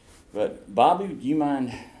But Bobby, do you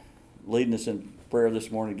mind leading us in prayer this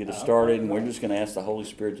morning to get us started? And we're just going to ask the Holy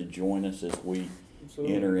Spirit to join us as we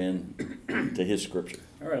enter into His Scripture.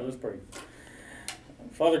 All right, let's pray.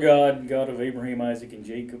 Father God, God of Abraham, Isaac, and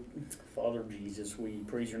Jacob, Father Jesus, we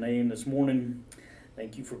praise your name this morning.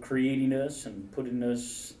 Thank you for creating us and putting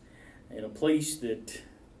us in a place that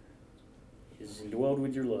is indwelled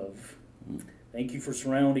with your love. Thank you for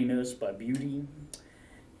surrounding us by beauty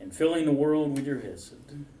and filling the world with your hesed.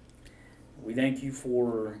 We thank you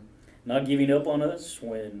for not giving up on us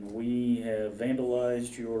when we have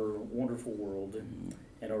vandalized your wonderful world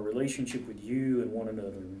and our relationship with you and one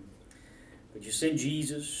another. But you sent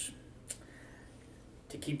Jesus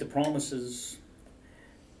to keep the promises,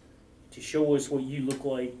 to show us what you look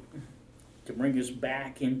like, to bring us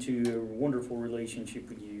back into a wonderful relationship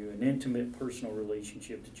with you, an intimate personal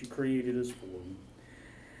relationship that you created us for.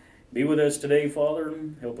 Be with us today, Father.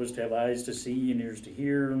 Help us to have eyes to see and ears to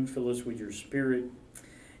hear, and fill us with your Spirit.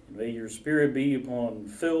 And may your Spirit be upon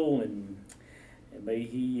Phil, and may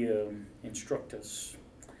he instruct us.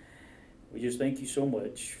 We just thank you so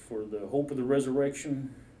much for the hope of the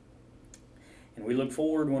resurrection. And we look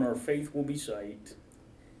forward when our faith will be sight,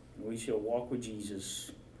 and we shall walk with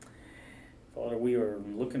Jesus. Father, we are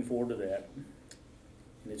looking forward to that.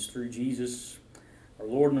 And it's through Jesus, our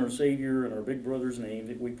Lord and our Savior, and our big brother's name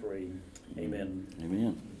that we pray. Amen.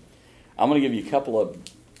 Amen. I'm going to give you a couple of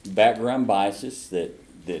background biases that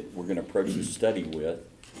we're going to approach this study with.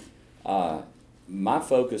 My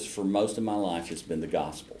focus for most of my life has been the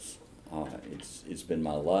Gospels. It's been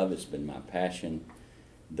my love. It's been my passion.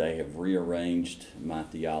 They have rearranged my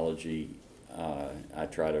theology. I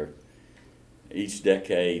try to, each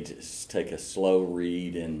decade, take a slow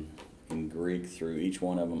read in Greek through each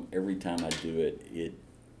one of them. Every time I do it,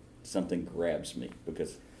 something grabs me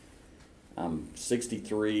because I'm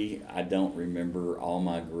 63. I don't remember all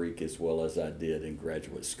my Greek as well as I did in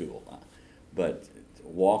graduate school. But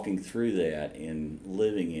walking through that and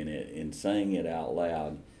living in it and saying it out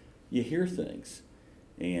loud, you hear things.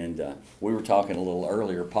 And we were talking a little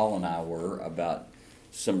earlier, Paul and I were, about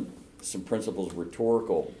some principles of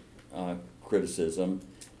rhetorical criticism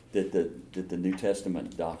that the New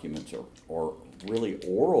Testament documents are really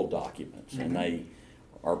oral documents, and they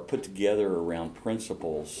are put together around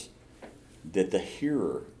principles that the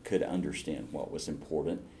hearer could understand what was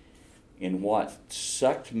important. And what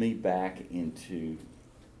sucked me back into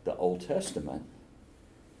the Old Testament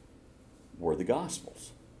were the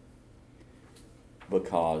Gospels.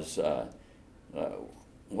 Because,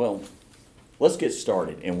 well, let's get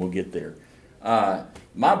started and we'll get there.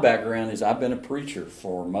 My background is I've been a preacher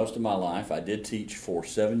for most of my life. I did teach for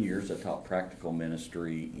 7 years. I taught practical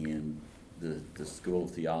ministry in the School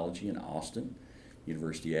of Theology in Austin,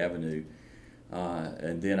 University Avenue.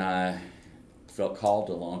 And then I felt called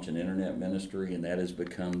to launch an internet ministry, and that has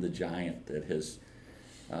become the giant that has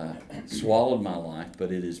swallowed my life,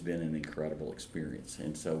 but it has been an incredible experience.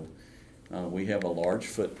 And so we have a large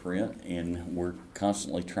footprint, and we're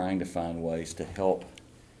constantly trying to find ways to help,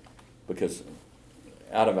 because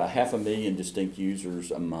out of 500,000 distinct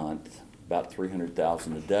users a month, about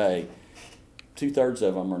 300,000 a day, 2/3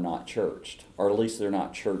 of them are not churched, or at least they're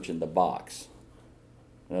not church in the box.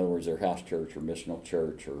 In other words, they're house church or missional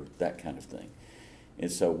church or that kind of thing.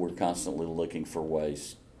 And so we're constantly looking for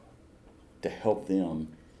ways to help them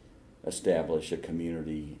establish a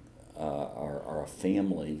community or a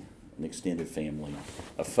family, an extended family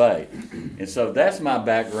of faith. And so that's my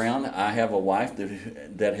background. I have a wife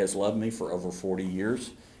that has loved me for over 40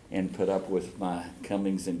 years and put up with my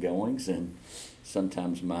comings and goings, and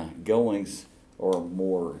sometimes my goings are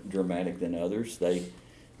more dramatic than others.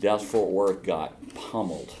 Dallas-Fort Worth got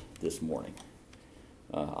pummeled this morning.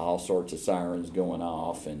 All sorts of sirens going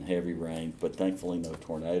off and heavy rain, but thankfully no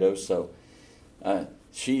tornadoes. So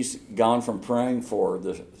she's gone from praying for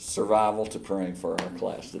the survival to praying for our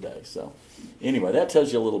class today. So anyway, that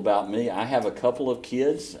tells you a little about me. I have a couple of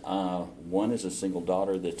kids. One is a single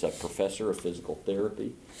daughter that's a professor of physical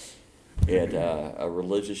therapy at a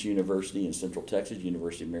religious university in Central Texas,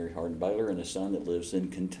 University of Mary Hardin Baylor, and a son that lives in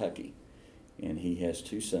Kentucky. And he has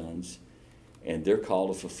 2 sons, and their call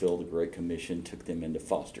to fulfill the Great Commission took them into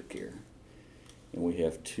foster care. And we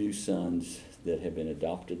have 2 sons that have been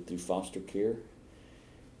adopted through foster care,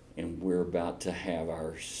 and we're about to have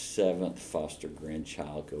our 7th foster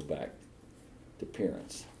grandchild go back to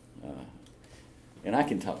parents. And I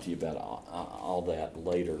can talk to you about all that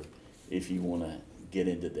later if you want to get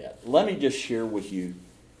into that. Let me just share with you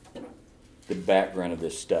the background of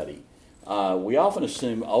this study. We often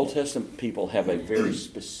assume Old Testament people have a very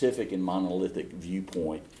specific and monolithic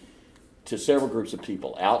viewpoint to several groups of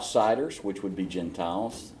people. Outsiders, which would be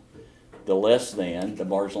Gentiles, the less than, the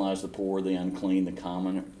marginalized, the poor, the unclean, the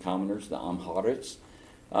commoners, the Amharites,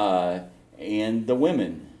 and the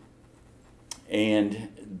women. And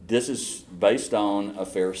this is based on a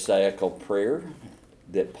Pharisaical prayer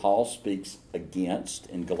that Paul speaks against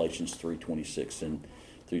in Galatians 3:26 and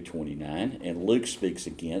through 29, and Luke speaks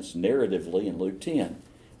against narratively in Luke 10.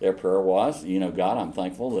 Their prayer was, God, I'm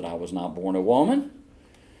thankful that I was not born a woman,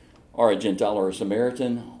 or a Gentile, or a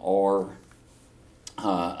Samaritan, or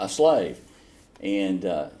a slave. And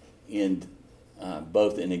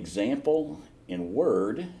both in example and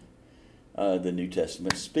word, the New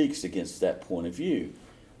Testament speaks against that point of view.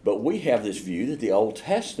 But we have this view that the Old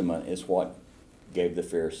Testament is what gave the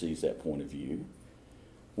Pharisees that point of view,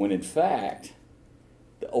 when in fact,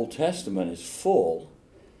 the Old Testament is full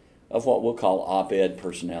of what we'll call op-ed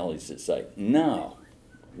personalities that say, no,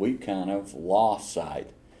 we kind of lost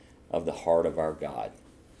sight of the heart of our God.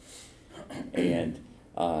 And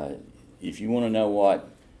if you want to know what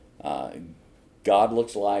God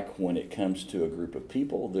looks like when it comes to a group of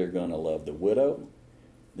people, they're going to love the widow,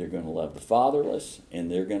 they're going to love the fatherless,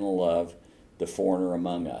 and they're going to love the foreigner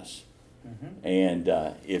among us. Mm-hmm.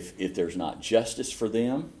 And if there's not justice for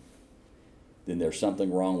them, then there's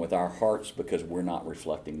something wrong with our hearts because we're not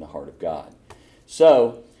reflecting the heart of God.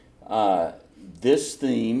 So this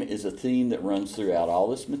theme is a theme that runs throughout all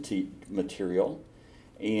this material,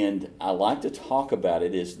 and I like to talk about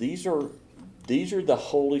it as these are the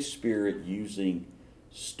Holy Spirit using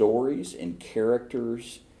stories and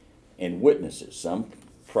characters and witnesses, some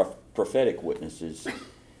prophetic witnesses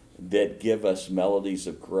that give us melodies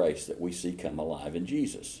of grace that we see come alive in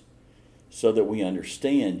Jesus, so that we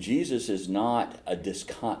understand Jesus is not a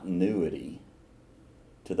discontinuity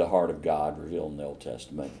to the heart of God revealed in the Old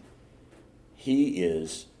Testament. He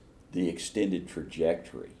is the extended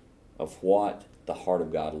trajectory of what the heart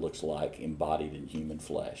of God looks like embodied in human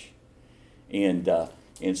flesh. And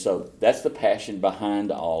so that's the passion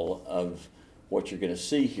behind all of what you're going to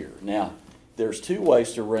see here. Now, there's two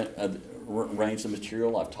ways to arrange the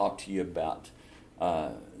material. I've talked to you about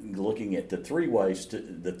looking at the three ways to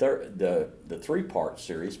the three-part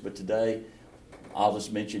series, but today I'll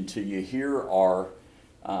just mention to you, here are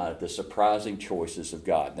the surprising choices of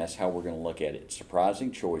God. And that's how we're going to look at it,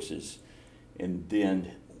 surprising choices, and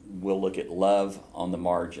then we'll look at love on the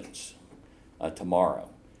margins tomorrow.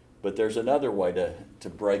 But there's another way to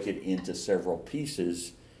break it into several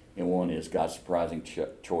pieces, and one is God's surprising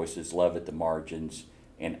choices, love at the margins,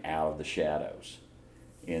 and out of the shadows.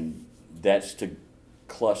 And that's to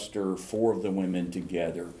cluster four of the women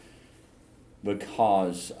together,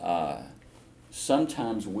 because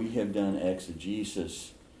sometimes we have done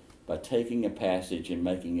exegesis by taking a passage and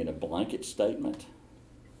making it a blanket statement.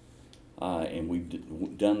 And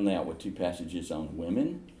we've done that with two passages on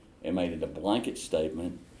women and made it a blanket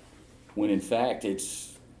statement, when in fact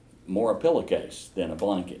it's more a pillowcase than a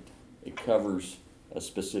blanket. It covers a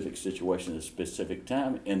specific situation at a specific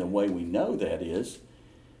time, and the way we know that is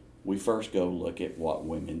we first go look at what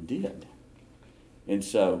women did. And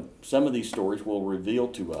so some of these stories will reveal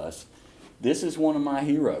to us, this is one of my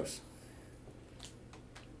heroes.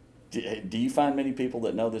 Do you find many people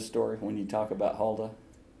that know this story when you talk about Huldah?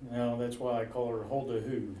 No, that's why I call her Huldah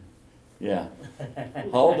who. Yeah.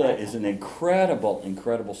 Huldah is an incredible,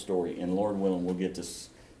 incredible story, and Lord willing, we'll get to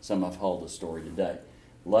some of Huldah's story today.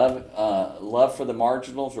 Love for the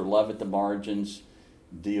marginals, or love at the margins,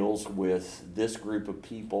 deals with this group of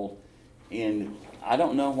people. And I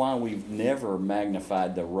don't know why we've never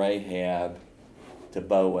magnified the Rahab to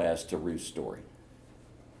Boaz to Ruth story.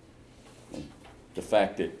 The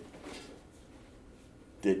fact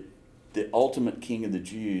that the ultimate king of the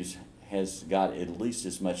Jews has got at least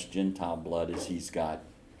as much Gentile blood as he's got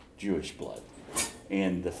Jewish blood.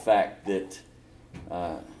 And the fact that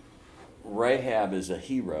Rahab is a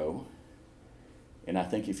hero, and I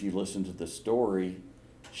think if you listen to the story,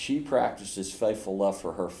 she practices faithful love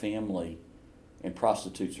for her family and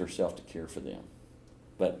prostitutes herself to care for them.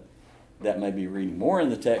 But that may be reading more in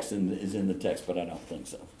the text than is in the text, but I don't think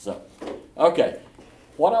so. So, okay.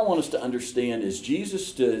 What I want us to understand is Jesus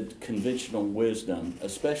stood conventional wisdom,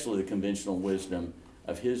 especially the conventional wisdom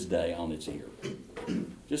of his day, on its ear.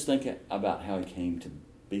 Just think about how he came to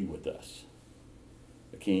be with us.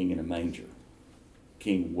 A king in a manger. A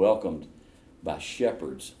king welcomed by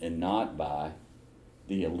shepherds and not by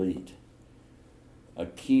the elite. A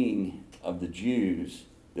king of the Jews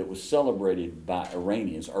that was celebrated by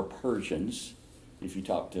Iranians or Persians. If you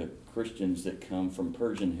talk to Christians that come from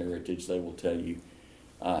Persian heritage, they will tell you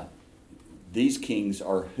these kings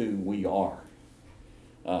are who we are.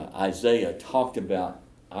 Isaiah talked about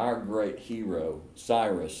our great hero,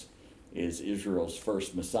 Cyrus, is Israel's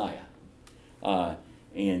first Messiah.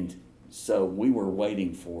 And so we were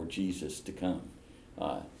waiting for Jesus to come.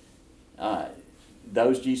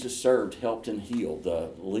 Those Jesus served helped and healed,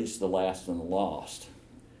 the least, the last, and the lost.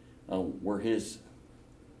 Were his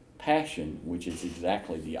passion, which is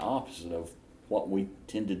exactly the opposite of what we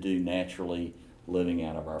tend to do naturally living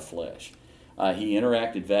out of our flesh. He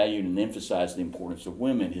interacted, valued, and emphasized the importance of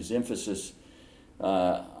women. His emphasis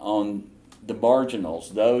on the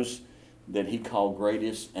marginals, those that he called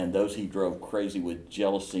greatest and those he drove crazy with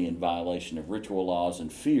jealousy and violation of ritual laws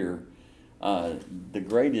and fear, the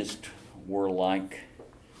greatest were like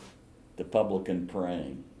the publican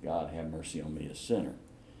praying, God have mercy on me, a sinner.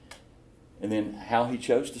 And then how he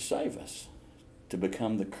chose to save us, to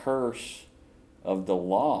become the curse of the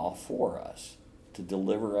law for us, to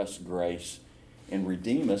deliver us grace and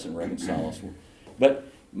redeem us and reconcile us. But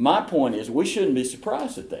my point is, we shouldn't be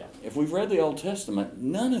surprised at that. If we've read the Old Testament,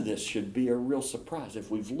 none of this should be a real surprise. If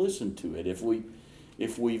we've listened to it, if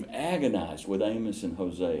we've agonized with Amos and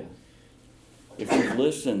Hosea, if we've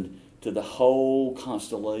listened to the whole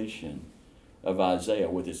constellation of Isaiah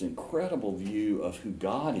with his incredible view of who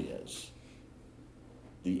God is,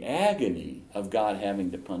 the agony of God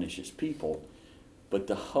having to punish his people, but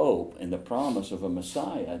the hope and the promise of a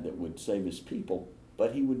Messiah that would save his people,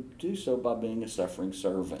 but he would do so by being a suffering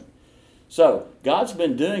servant. So, God's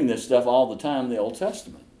been doing this stuff all the time in the Old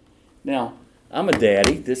Testament. Now, I'm a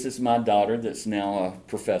daddy. This is my daughter that's now a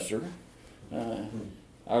professor.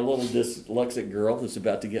 Our little dyslexic girl that's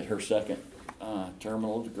about to get her second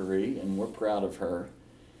terminal degree, and we're proud of her.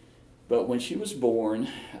 But when she was born,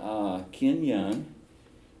 Ken Young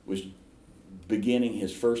was beginning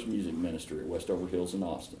his first music ministry at Westover Hills in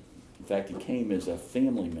Austin. In fact, he came as a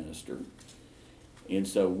family minister. And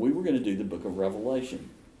so we were going to do the book of Revelation.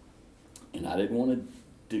 And I didn't want to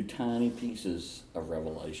do tiny pieces of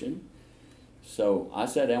Revelation. So I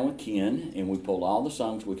sat down with Ken, and we pulled all the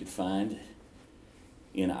songs we could find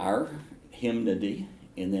in our hymnody.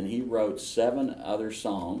 And then he wrote 7 other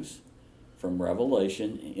songs from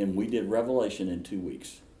Revelation, and we did Revelation in 2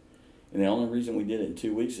 weeks. And the only reason we did it in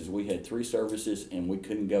 2 weeks is we had 3 services, and we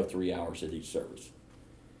couldn't go 3 hours at each service.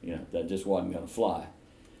 You know, that just wasn't going to fly.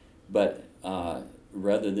 But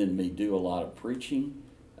rather than me do a lot of preaching,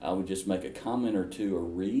 I would just make a comment or two or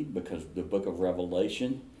read, because the book of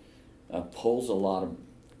Revelation pulls a lot of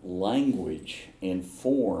language and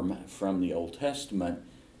form from the Old Testament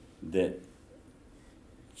that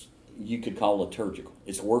you could call liturgical.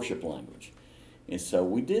 It's worship language. And so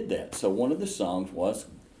we did that. So one of the songs was,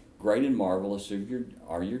 "Great and marvelous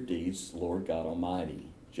are your deeds, Lord God Almighty.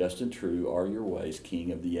 Just and true are your ways,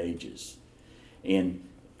 King of the ages." And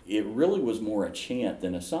it really was more a chant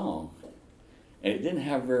than a song. And it didn't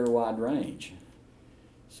have a very wide range.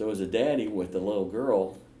 So as a daddy with a little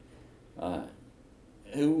girl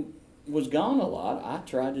who was gone a lot, I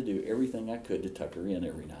tried to do everything I could to tuck her in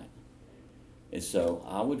every night. And so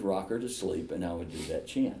I would rock her to sleep, and I would do that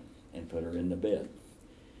chant and put her in the bed.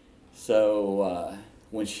 So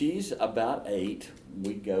when she's about 8,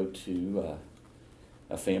 we go to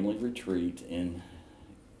a family retreat, and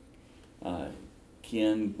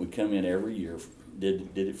Ken would come in every year, did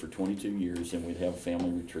it for 22 years, and we'd have a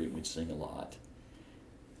family retreat, and we'd sing a lot.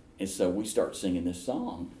 And so we start singing this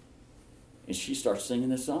song, and she starts singing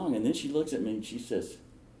this song, and then she looks at me and she says,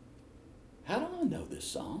 "How do I know this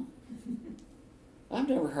song? I've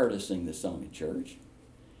never heard us sing this song in church."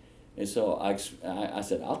 And so I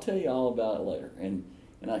said, "I'll tell you all about it later." And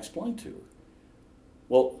I explained to her.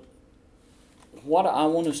 Well, what I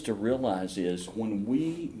want us to realize is when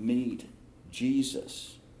we meet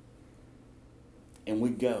Jesus and we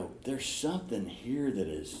go, there's something here that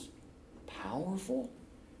is powerful,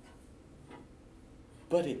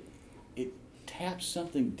 but it taps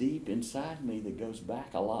something deep inside me that goes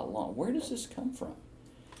back a lot longer. Where does this come from?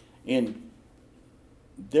 And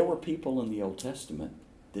there were people in the Old Testament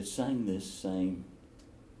that sang this same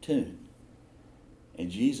tune. And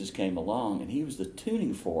Jesus came along, and he was the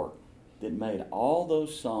tuning fork that made all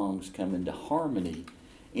those songs come into harmony.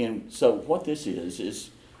 And so what this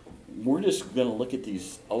is we're just going to look at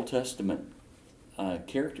these Old Testament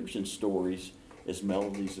characters and stories as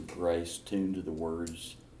melodies of grace tuned to the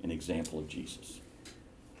words and example of Jesus.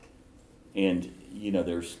 And, you know,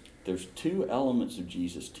 there's 2 elements of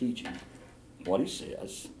Jesus' teaching: what he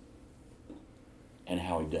says and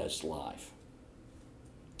how he does life.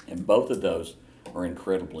 And both of those are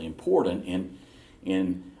incredibly important. And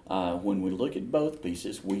when we look at both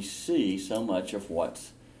pieces, we see so much of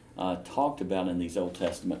what's talked about in these Old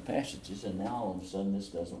Testament passages, and now all of a sudden this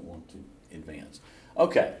doesn't want to advance.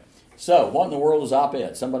 Okay, so what in the world is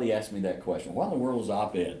op-ed? Somebody asked me that question. What in the world is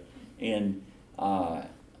op-ed? And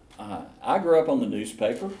I I grew up on the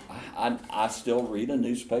newspaper. I still read a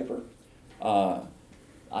newspaper. I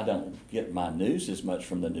don't get my news as much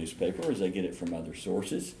from the newspaper as I get it from other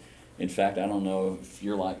sources. In fact, I don't know if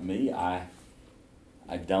you're like me. I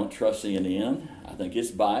don't trust CNN. I think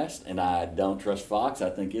it's biased. And I don't trust Fox. I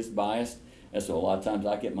think it's biased. And so a lot of times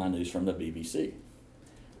I get my news from the BBC,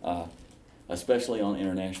 especially on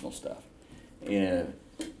international stuff.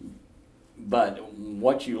 But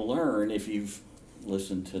what you learn if you've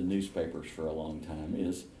listened to newspapers for a long time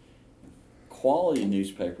is quality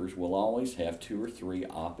newspapers will always have 2 or 3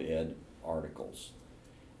 op-ed articles.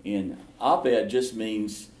 And op-ed just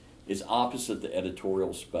means it's opposite the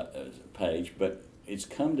editorial page, but it's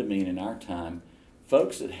come to mean in our time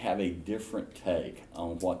folks that have a different take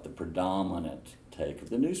on what the predominant take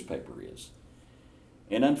of the newspaper is.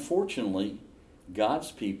 And unfortunately,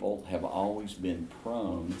 God's people have always been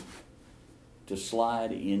prone to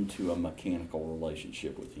slide into a mechanical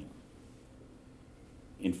relationship with Him.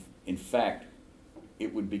 In fact,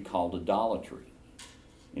 it would be called idolatry.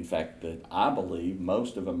 In fact, I believe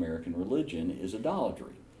most of American religion is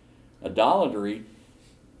idolatry. Idolatry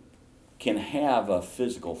can have a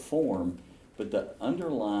physical form, but the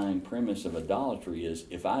underlying premise of idolatry is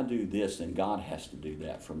if I do this, then God has to do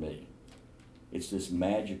that for me. It's this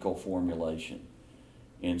magical formulation.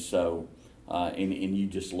 And so, and you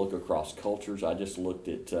just look across cultures. I just looked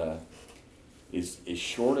at as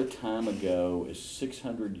short a time ago as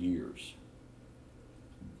 600 years.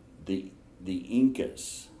 The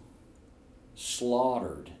Incas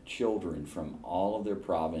slaughtered children from all of their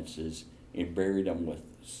provinces and buried them with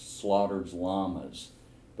slaughtered llamas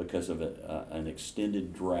because of an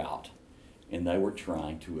extended drought, and they were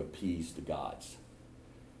trying to appease the gods.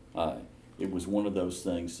 It was one of those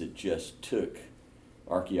things that just took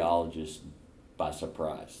archaeologists by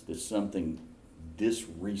surprise, that something this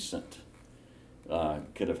recent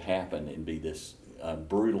could have happened and be this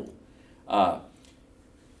brutal.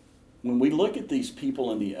 When we look at these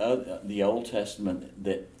people in the Old Testament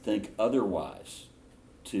that think otherwise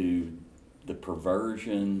to the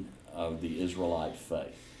perversion of the Israelite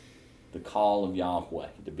faith, the call of Yahweh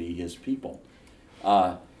to be His people,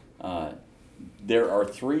 there are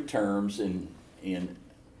 3 terms in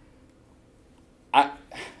I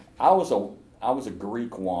was a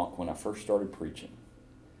Greek wonk when I first started preaching,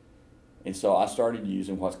 and so I started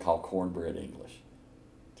using what's called cornbread English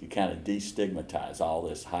to kind of destigmatize all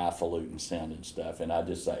this highfalutin sounding stuff. And I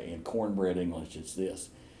just say, in cornbread English, it's this.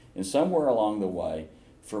 And somewhere along the way,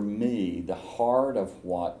 for me, the heart of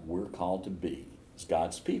what we're called to be as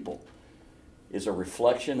God's people is a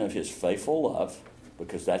reflection of His faithful love,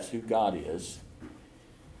 because that's who God is,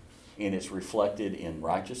 and it's reflected in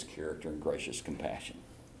righteous character and gracious compassion.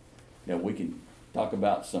 Now, we can talk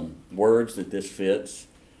about some words that this fits,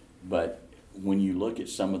 but when you look at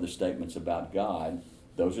some of the statements about God,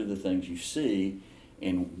 those are the things you see.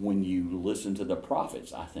 And when you listen to the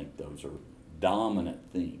prophets, I think those are dominant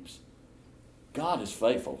themes. God is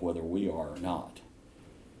faithful whether we are or not.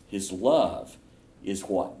 His love is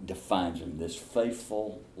what defines Him, this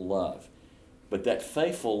faithful love. But that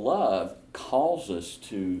faithful love calls us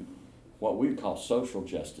to what we would call social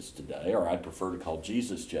justice today, or I'd prefer to call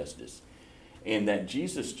Jesus justice. And that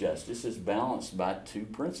Jesus justice is balanced by 2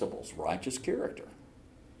 principles: righteous character.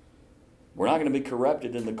 We're not going to be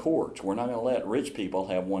corrupted in the courts. We're not going to let rich people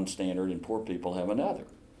have one standard and poor people have another.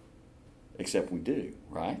 Except we do,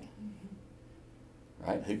 right?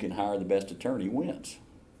 Right? Who can hire the best attorney wins,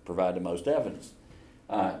 provide the most evidence.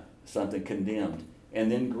 Something condemned.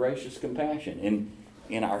 And then gracious compassion.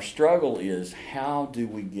 And our struggle is, how do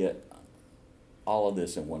we get all of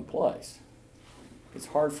this in one place? It's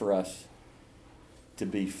hard for us to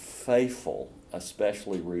be faithful,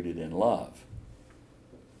 especially rooted in love,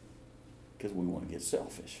 because we want to get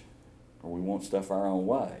selfish, or we want stuff our own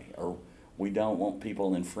way, or we don't want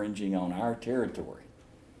people infringing on our territory,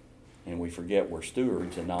 and we forget we're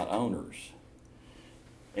stewards and not owners.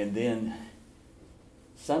 And then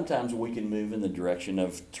sometimes we can move in the direction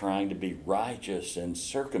of trying to be righteous and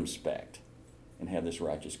circumspect and have this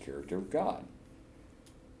righteous character of God.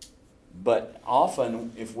 But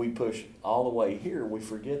often, if we push all the way here, we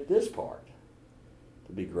forget this part,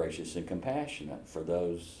 to be gracious and compassionate for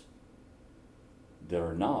those that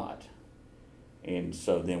are not. And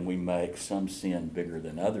so then we make some sin bigger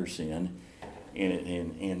than other sin.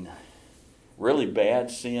 And really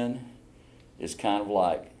bad sin is kind of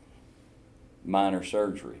like minor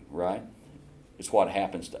surgery, right? It's what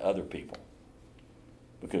happens to other people.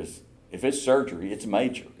 Because if it's surgery, it's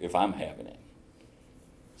major if I'm having it.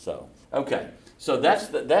 So, okay. So that's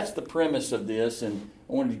the premise of this, and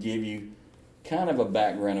I wanted to give you kind of a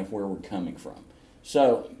background of where we're coming from.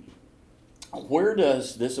 So, where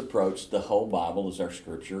does this approach, the whole Bible as our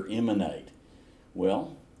scripture, emanate?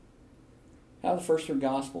 Well, how do the first three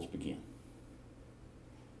Gospels begin?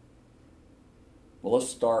 Well, let's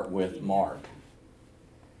start with Mark.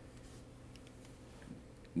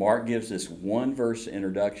 Mark gives this one verse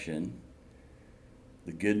introduction,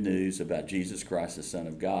 the good news about Jesus Christ, the Son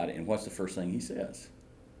of God. And what's the first thing he says?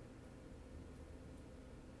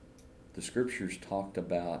 The scriptures talked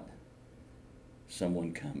about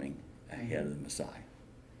someone coming ahead of the Messiah.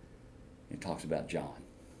 It talks about John.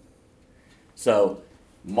 So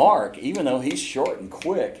Mark, even though he's short and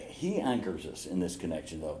quick, he anchors us in this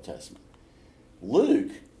connection to the Old Testament.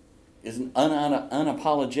 Luke is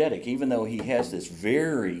unapologetic, even though he has this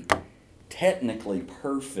very technically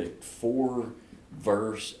perfect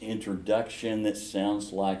 4-verse introduction that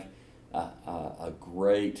sounds like a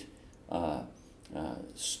great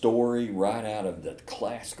story right out of the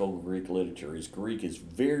classical Greek literature. His Greek is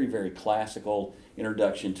very, very classical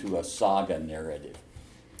introduction to a saga narrative.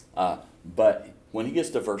 But when he gets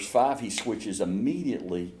to verse 5, he switches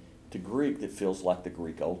immediately to Greek that feels like the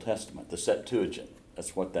Greek Old Testament, the Septuagint.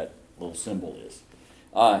 That's what that little symbol is.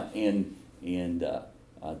 And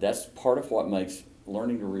that's part of what makes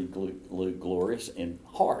learning to read Luke glorious and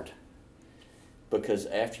hard. Because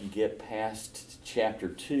after you get past chapter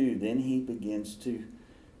 2, then he begins to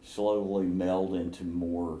slowly meld into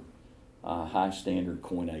more high standard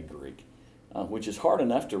Koine Greek, which is hard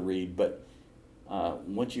enough to read, but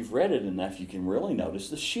once you've read it enough, you can really notice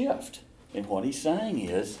the shift. And what he's saying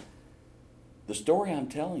is, the story I'm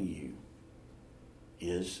telling you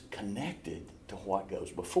is connected to what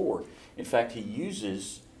goes before. In fact, he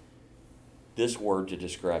uses this word to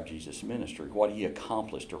describe Jesus' ministry, what he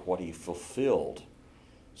accomplished or what he fulfilled.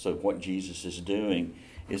 So what Jesus is doing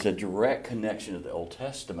is a direct connection to the Old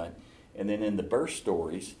Testament. And then in the birth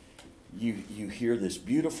stories, you hear this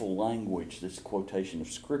beautiful language, this quotation of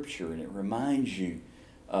Scripture, and it reminds you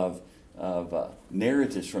of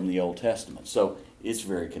narratives from the Old Testament. So it's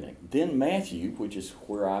very connected. Then Matthew, which is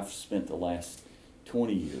where I've spent the last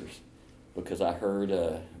 20 years, because I heard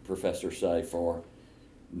a professor say for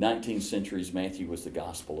 19 centuries Matthew was the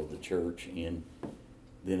gospel of the church, and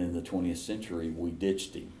then in the 20th century we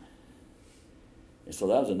ditched him. And so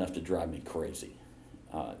that was enough to drive me crazy.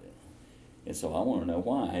 And so I want to know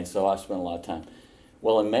why. And so I spent a lot of time.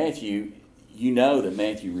 Well, in Matthew, you know that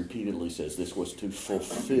Matthew repeatedly says this was to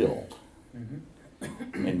fulfill.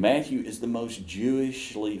 Mm-hmm. And Matthew is the most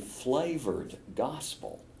Jewishly flavored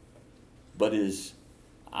gospel, but is,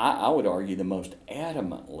 I would argue, the most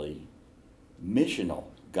adamantly missional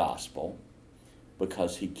gospel,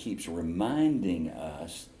 because he keeps reminding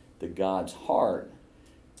us that God's heart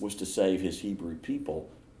was to save his Hebrew people,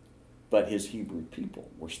 but his Hebrew people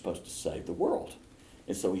were supposed to save the world.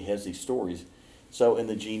 And so he has these stories. So in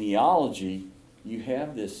the genealogy, you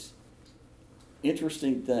have this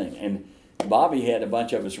interesting thing. And Bobby had a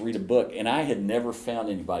bunch of us read a book, and I had never found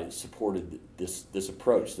anybody that supported this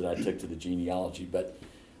approach that I took to the genealogy. But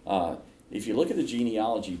if you look at the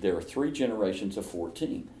genealogy, there are 3 generations of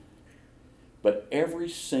 14. But every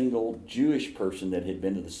single Jewish person that had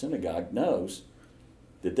been to the synagogue knows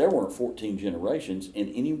that there weren't 14 generations in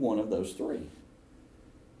any one of those 3.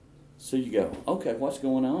 So you go, okay, what's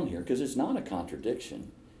going on here? Because it's not a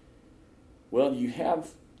contradiction. Well, you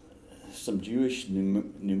have some Jewish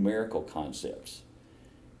numerical concepts.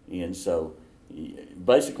 And so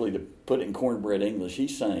basically, to put it in cornbread English,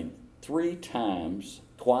 he's saying 3 times,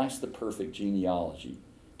 twice the perfect genealogy,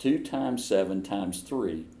 2 times 7 times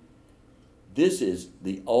 3. This is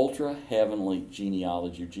the ultra heavenly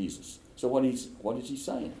genealogy of Jesus. So what is he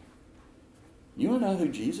saying? You want to know who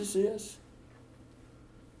Jesus is?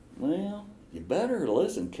 Well, you better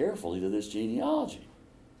listen carefully to this genealogy.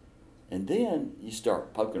 And then you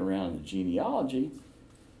start poking around in the genealogy,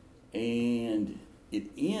 and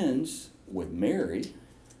it ends with Mary.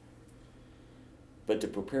 But to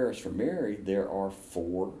prepare us for Mary, there are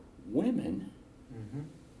 4 women,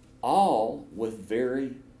 all with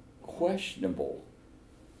very questionable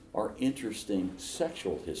or interesting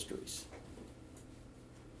sexual histories.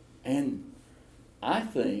 And I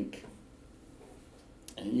think,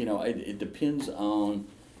 it depends on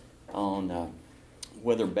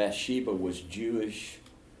whether Bathsheba was Jewish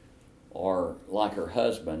or, like her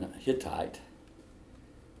husband, Hittite.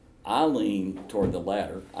 I lean toward the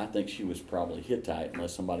latter. I think she was probably Hittite,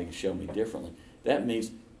 unless somebody can show me differently. That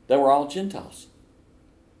means they were all Gentiles.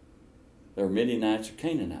 They were Midianites or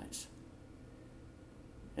Canaanites.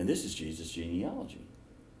 And this is Jesus' genealogy.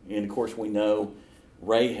 And, of course, we know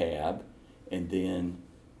Rahab, and then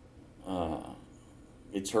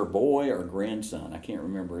it's her boy or grandson, I can't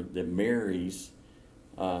remember, that marries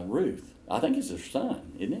Ruth. I think it's her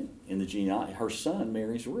son, isn't it? In the genealogy, her son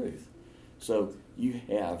marries Ruth. So you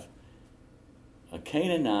have a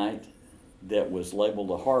Canaanite that was labeled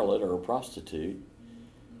a harlot or a prostitute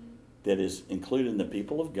that is included in the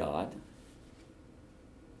people of God,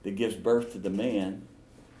 that gives birth to the man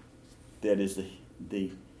that is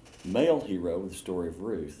the male hero of the story of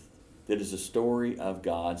Ruth, that is a story of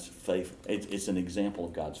God's faith. It's an example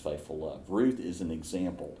of God's faithful love. Ruth is an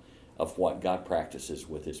example of what God practices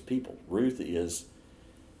with his people. Ruth is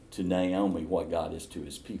to Naomi what God is to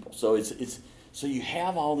his people. So so you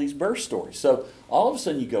have all these birth stories. So all of a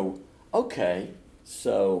sudden you go, okay,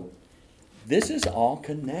 so this is all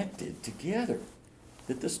connected together.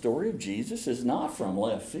 That the story of Jesus is not from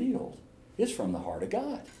left field. It's from the heart of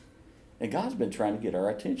God. And God's been trying to get our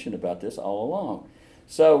attention about this all along.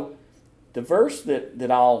 So the verse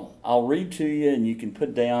that I'll read to you and you can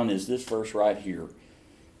put down is this verse right here.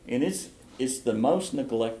 And it's the most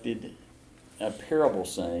neglected parable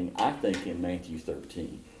saying, I think, in Matthew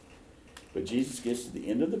 13. But Jesus gets to the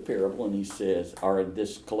end of the parable and he says, or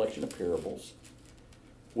this collection of parables,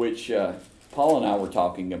 which Paul and I were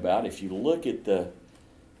talking about. If you look at the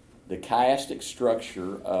chiastic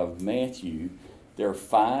structure of Matthew, there are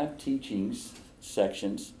 5 teachings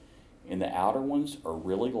sections, and the outer ones are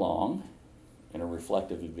really long and are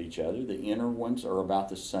reflective of each other. The inner ones are about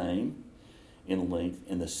the same in length,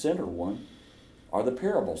 and the center one are the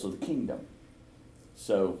parables of the kingdom.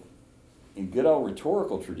 So, in good old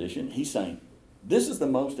rhetorical tradition, he's saying, this is the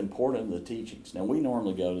most important of the teachings. Now, we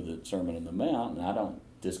normally go to the Sermon on the Mount, and I don't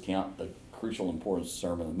discount the crucial importance of the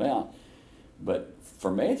Sermon on the Mount, but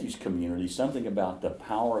for Matthew's community, something about the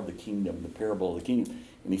power of the kingdom, the parable of the kingdom,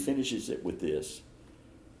 and he finishes it with this.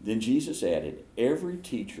 Then Jesus added, every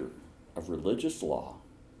teacher of religious law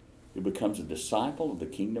who becomes a disciple of the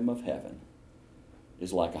kingdom of heaven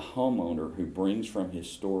is like a homeowner who brings from his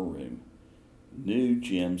storeroom new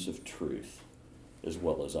gems of truth as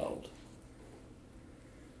well as old.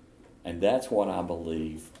 And that's what I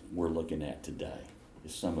believe we're looking at today,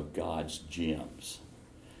 is some of God's gems.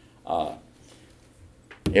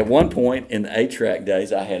 At one point in the 8-track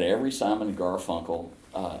days, I had every Simon & Garfunkel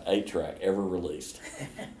 8-track ever released.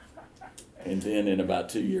 And then in about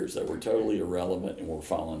 2 years, they were totally irrelevant and were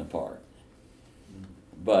falling apart.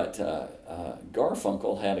 But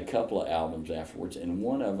Garfunkel had a couple of albums afterwards, and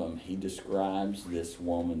one of them, he describes this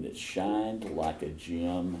woman that shined like a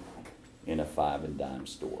gem in a 5 and dime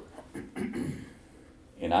store.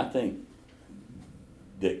 And I think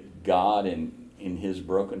that God, in his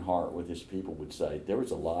broken heart with his people, would say, there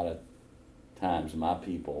was a lot of times my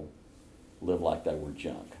people lived like they were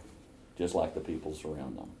junk, just like the peoples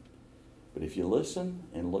around them. But if you listen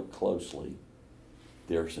and look closely,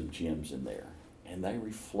 there are some gems in there. And they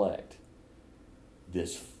reflect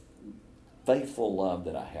this faithful love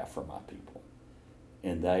that I have for my people.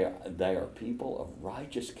 And they are people of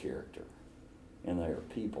righteous character. And they are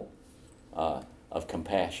people of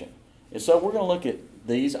compassion. And so we're going to look at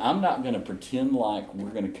these. I'm not going to pretend like we're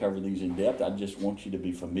going to cover these in depth. I just want you to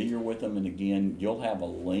be familiar with them. And again, you'll have a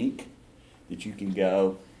link that you can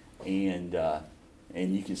go and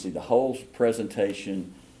you can see the whole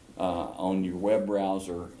presentation on your web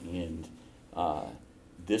browser. And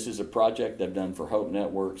this is a project they've done for Hope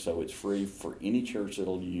Network, so it's free for any church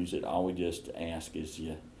that'll use it. All we just ask is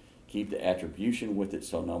you keep the attribution with it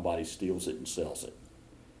so nobody steals it and sells it.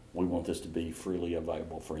 We want this to be freely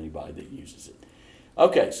available for anybody that uses it.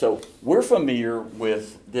 Okay, so we're familiar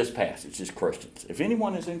with this passage as Christians. If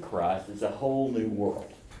anyone is in Christ, it's a whole new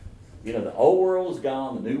world. You know, the old world is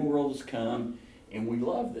gone, the new world has come, and we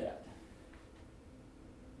love that.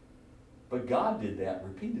 But God did that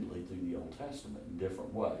repeatedly through the Old Testament in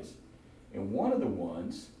different ways. And one of the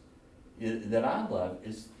ones that I love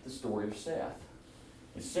is the story of Seth.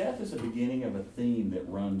 And Seth is the beginning of a theme that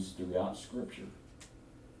runs throughout Scripture.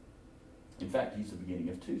 In fact, he's the beginning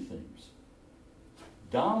of 2 themes.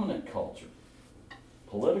 Dominant culture,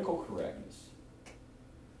 political correctness,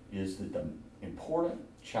 is that the important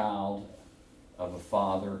child of a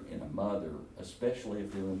father and a mother, especially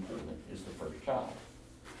if they're important, is the first child.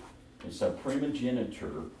 And so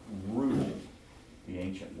primogeniture ruled the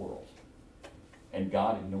ancient world. And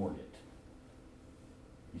God ignored it.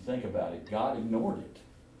 You think about it, God ignored it.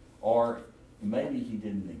 Or maybe he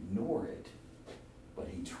didn't ignore it, but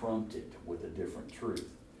he trumped it with a different truth.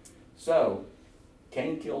 So,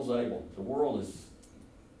 Cain kills Abel. The world is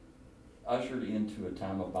ushered into a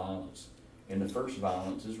time of violence. And the first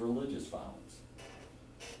violence is religious violence.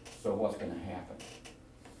 So what's going to happen?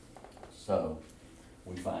 So,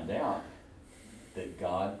 we find out that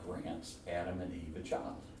God grants Adam and Eve a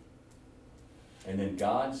child. And then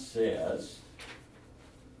God says,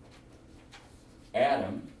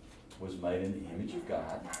 Adam was made in the image of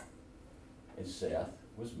God, and Seth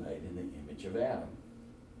was made in the image of Adam.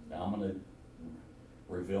 Now I'm going to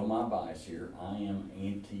reveal my bias here. I am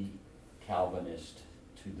anti-Calvinist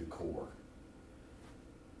to the core.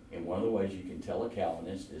 And one of the ways you can tell a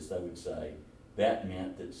Calvinist is they would say that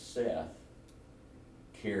meant that Seth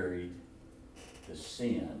carried the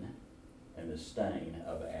sin and the stain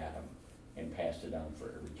of Adam and passed it on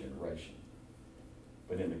for every generation.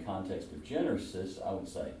 But in the context of Genesis, I would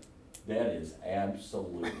say that is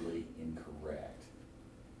absolutely incorrect.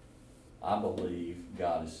 I believe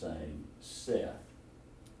God is saying Seth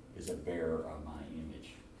is a bearer of my image.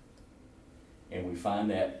 And we find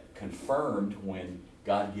that confirmed when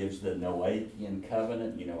God gives the Noachian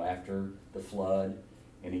covenant, after the flood,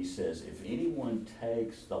 and he says, if anyone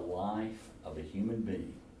takes the life of a human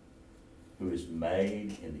being who is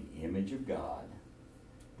made in the image of God,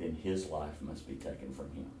 then his life must be taken from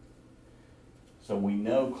him. So we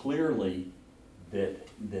know clearly that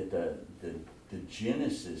the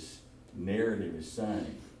Genesis narrative is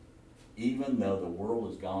saying, even though the world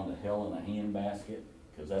has gone to hell in a handbasket,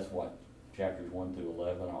 because that's what chapters 1 through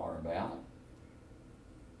 11 are about,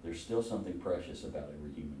 there's still something precious about every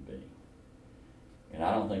human being. And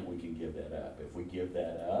I don't think we can give that up. If we give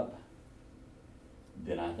that up,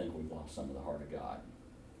 then I think we've lost some of the heart of God.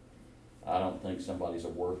 I don't think somebody's a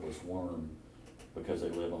worthless worm because they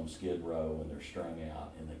live on Skid Row and they're strung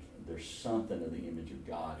out, and there's something of the image of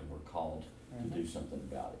God, and we're called to do something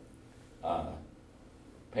about it.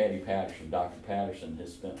 Patty Patterson, Dr. Patterson,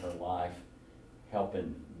 has spent her life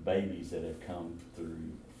helping babies that have come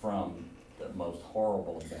through from the most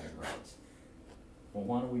horrible of backgrounds. Well,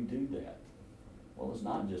 why do we do that? Well, it's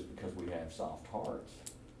not just because we have soft hearts.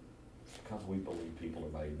 It's because we believe people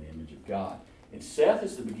are made in the image of God. And Seth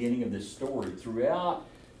is the beginning of this story. Throughout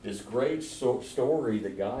this great story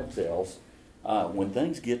that God tells, when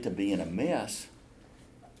things get to being a mess,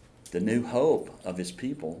 the new hope of his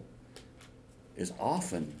people is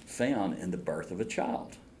often found in the birth of a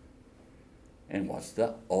child. And what's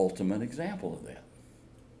the ultimate example of that?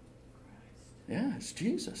 Yeah, it's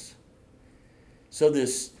Jesus. So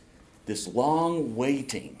this long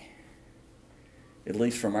waiting, at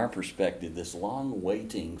least from our perspective, this long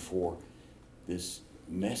waiting for this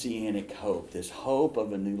messianic hope, this hope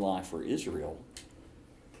of a new life for Israel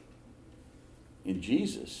in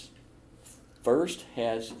Jesus, first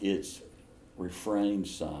has its refrain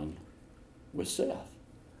sung with Seth.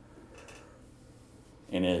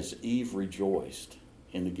 And as Eve rejoiced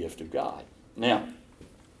in the gift of God. Now,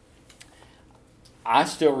 I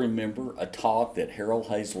still remember a talk that Harold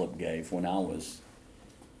Hazlip gave when I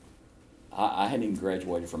hadn't even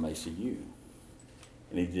graduated from ACU.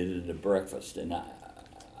 And he did it at a breakfast. And I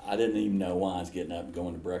didn't even know why I was getting up and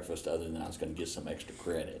going to breakfast other than I was going to get some extra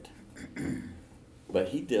credit. But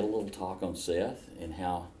he did a little talk on Seth and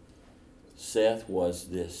how Seth was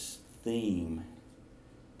this theme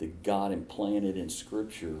that God implanted in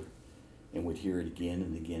Scripture, and would hear it again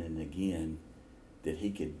and again and again, that he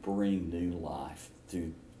could bring new life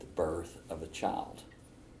through the birth of a child.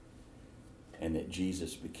 And that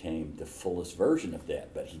Jesus became the fullest version of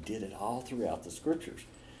that. But he did it all throughout the Scriptures.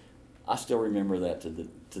 I still remember that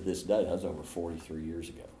to this day. That was over 43 years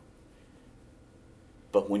ago.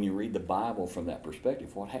 But when you read the Bible from that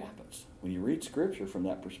perspective, what happens? When you read Scripture from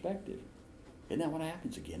that perspective, isn't that what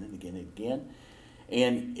happens again and again and again?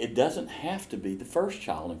 And it doesn't have to be the first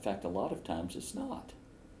child. In fact, a lot of times it's not.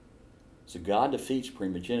 So God defeats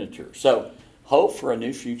primogeniture. So hope for a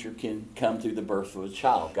new future can come through the birth of a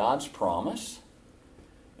child. God's promise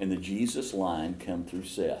and the Jesus line come through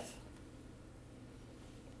Seth.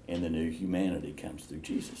 And the new humanity comes through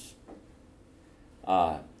Jesus.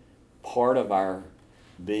 Part of our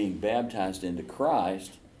being baptized into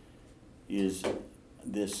Christ is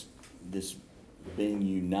this being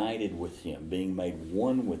united with him, being made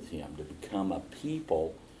one with him, to become a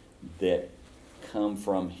people that come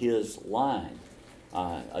from his line,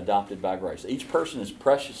 adopted by grace. Each person is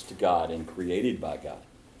precious to God and created by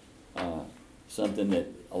God. Something that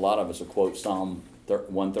a lot of us will quote Psalm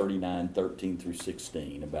 139, 13 through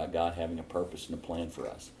 16, about God having a purpose and a plan for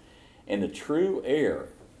us. And the true heir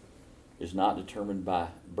is not determined by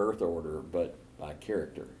birth order, but by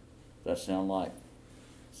character. Does that sound like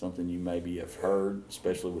something you maybe have heard,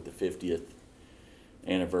 especially with the 50th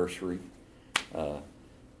anniversary?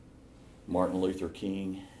 Martin Luther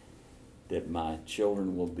King, that my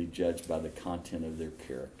children will be judged by the content of their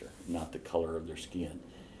character, not the color of their skin.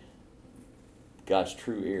 God's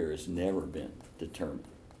true heir has never been determined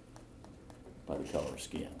by the color of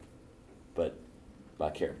skin, but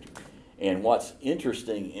by character. And what's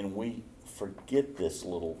interesting, and we forget this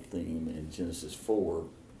little theme in Genesis 4.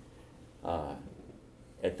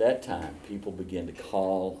 At that time, people began to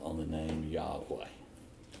call on the name Yahweh.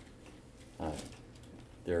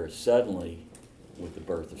 There is suddenly, with the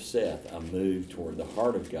birth of Seth, a move toward the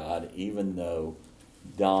heart of God, even though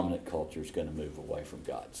dominant culture is going to move away from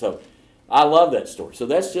God. So I love that story. So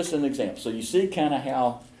that's just an example. So you see kind of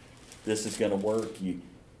how this is going to work.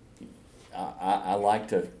 I like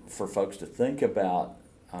for folks to think about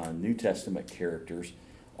New Testament characters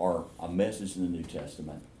or a message in the New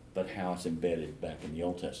Testament, but how it's embedded back in the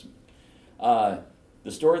Old Testament.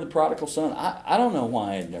 The story of the prodigal son, I don't know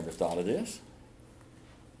why I had never thought of this,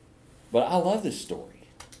 but I love this story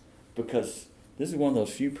because this is one of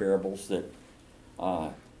those few parables that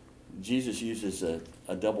Jesus uses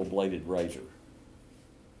a double-bladed razor.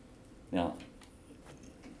 Now,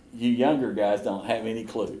 you younger guys don't have any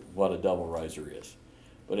clue what a double razor is.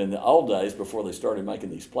 But in the old days, before they started making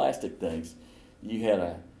these plastic things, you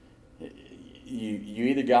had you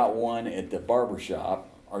either got one at the barber shop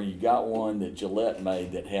or you got one that Gillette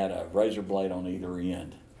made that had a razor blade on either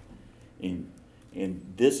end.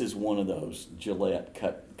 And this is one of those Gillette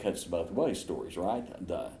cuts both ways stories, right?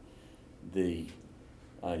 The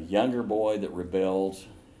younger boy that rebelled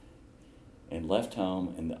and left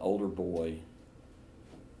home, and the older boy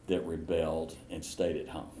that rebelled and stayed at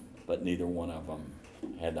home. But neither one of them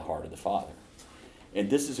had the heart of the Father. And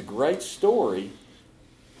this is a great story,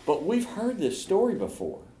 but we've heard this story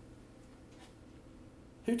before.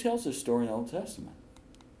 Who tells this story in the Old Testament?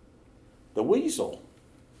 The weasel.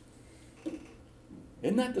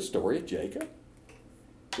 Isn't that the story of Jacob?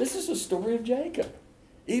 This is the story of Jacob.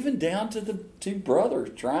 Even down to the two brothers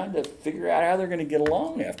trying to figure out how they're going to get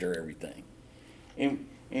along after everything.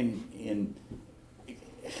 And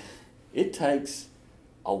it takes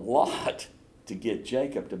a lot to get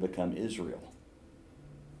Jacob to become Israel.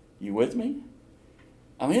 You with me?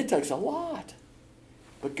 I mean, it takes a lot.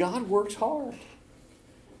 But God works hard.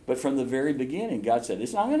 But from the very beginning, God said,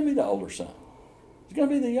 it's not going to be the older son. It's going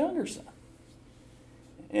to be the younger son.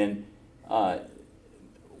 And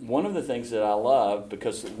one of the things that I love,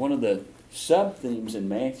 because one of the sub-themes in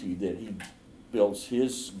Matthew that he builds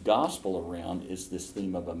his gospel around is this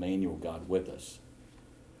theme of Emmanuel, God with us.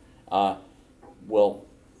 Well,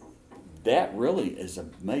 that really is a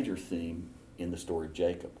major theme in the story of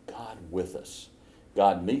Jacob. God with us.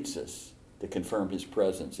 God meets us to confirm his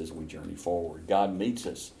presence as we journey forward. God meets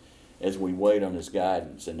us as we wait on his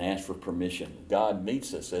guidance and ask for permission. God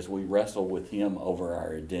meets us as we wrestle with him over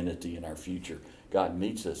our identity and our future. God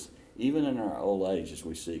meets us even in our old age as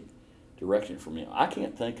we seek direction from him. I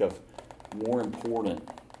can't think of more important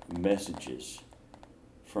messages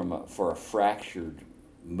for a fractured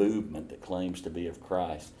movement that claims to be of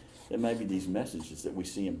Christ than maybe these messages that we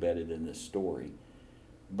see embedded in this story.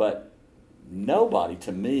 But nobody,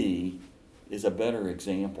 to me, is a better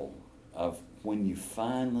example of when you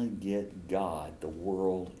finally get God, the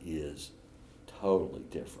world is totally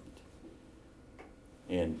different.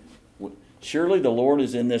 And surely the Lord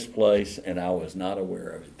is in this place, and I was not aware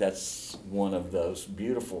of it. That's one of those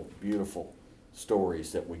beautiful, beautiful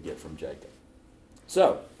stories that we get from Jacob.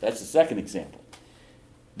 So, that's the second example.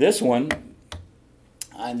 This one,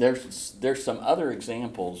 there's some other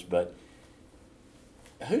examples, but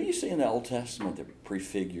who do you see in the Old Testament that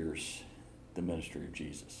prefigures the ministry of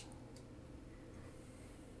Jesus?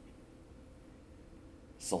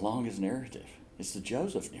 It's the longest narrative. It's the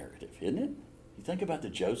Joseph narrative, isn't it? You think about the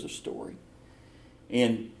Joseph story.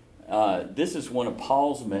 And this is one of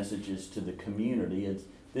Paul's messages to the community.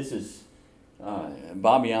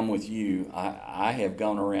 Bobby, I'm with you. I have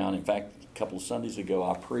gone around, in fact, a couple of Sundays ago,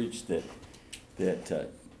 I preached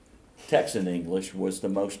that Texan English was the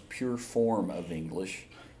most pure form of English,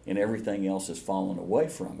 and everything else has fallen away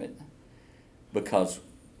from it because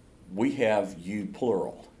we have you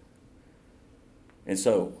plural. And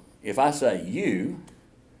so if I say you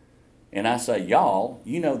and I say y'all,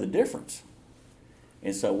 you know the difference.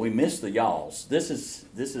 And so we miss the y'alls. This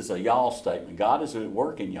is a y'all statement. God is at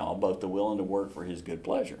work in y'all, both to will and to work for his good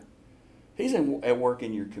pleasure. He's at work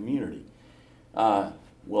in your community.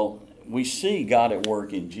 Well, we see God at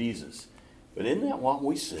work in Jesus. But isn't that what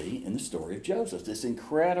we see in the story of Joseph? This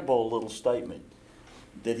incredible little statement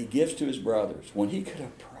that he gives to his brothers when he could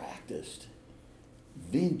have practiced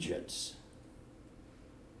vengeance.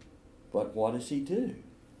 But what does he do?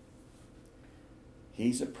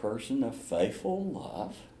 He's a person of faithful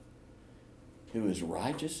love who is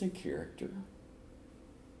righteous in character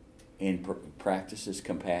and practices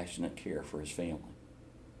compassionate care for his family.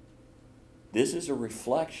 This is a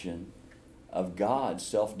reflection of God's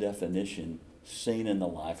self-definition seen in the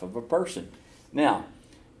life of a person. Now,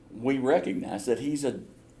 we recognize that he's a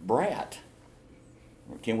brat.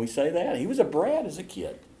 Can we say that? He was a brat as a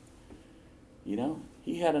kid. You know,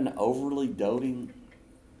 he had an overly doting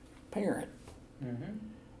parent. Mm-hmm.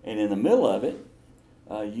 And in the middle of it,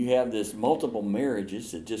 you have this multiple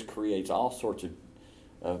marriages that just creates all sorts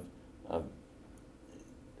of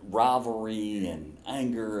rivalry and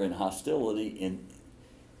anger and hostility. And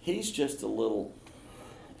he's just a little,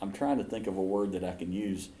 I'm trying to think of a word that I can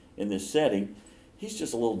use in this setting. He's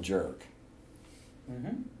just a little jerk.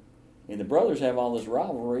 Mm-hmm. And the brothers have all this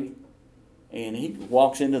rivalry. And he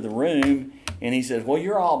walks into the room and he says, well,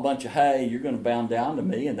 you're all a bunch of hay. You're going to bow down to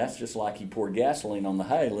me. And that's just like he poured gasoline on the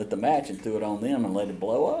hay, lit the match and threw it on them and let it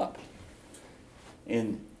blow up.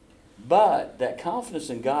 But that confidence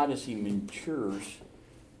in God as he matures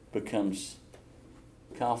becomes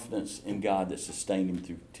confidence in God that sustained him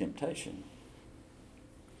through temptation.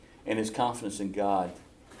 And his confidence in God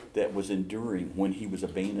that was enduring when he was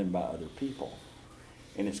abandoned by other people.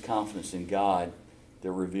 And his confidence in God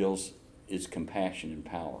that reveals his compassion and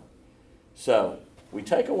power. So, we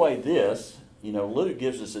take away this. You know, Luke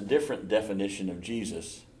gives us a different definition of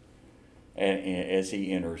Jesus as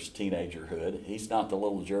he enters teenagerhood. He's not the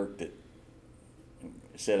little jerk that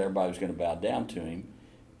said everybody was going to bow down to him.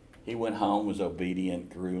 He went home, was obedient,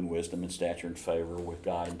 grew in wisdom and stature and favor with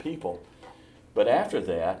God and people. But after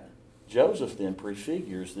that, Joseph then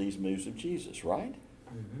prefigures these moves of Jesus, right?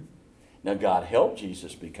 Mm-hmm. Now, God helped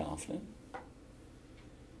Jesus be confident.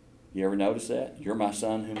 You ever notice that? You're my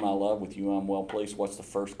son whom I love, with you I'm well pleased. What's the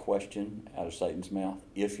first question out of Satan's mouth?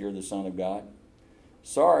 If you're the Son of God?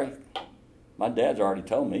 Sorry, my dad's already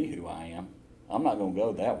told me who I am. I'm not going to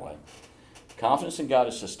go that way. Confidence in God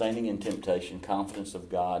is sustaining in temptation. Confidence of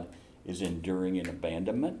God is enduring in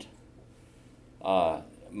abandonment. My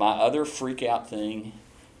other freak out thing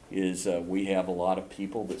is we have a lot of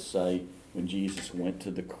people that say when Jesus went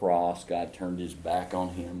to the cross, God turned his back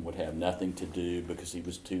on him, would have nothing to do because he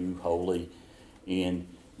was too holy, and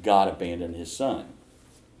God abandoned his son.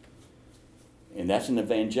 And that's an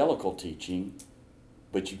evangelical teaching,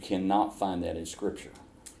 but you cannot find that in Scripture.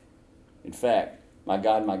 In fact, my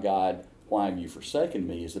God, why have you forsaken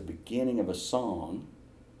me, is the beginning of a song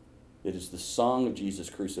that is the song of Jesus'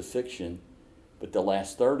 crucifixion, but the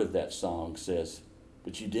last third of that song says,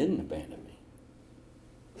 but you didn't abandon me.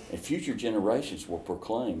 And future generations will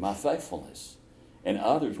proclaim my faithfulness, and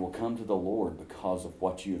others will come to the Lord because of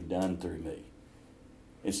what you have done through me.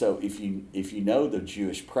 And so if you know the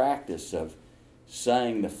Jewish practice of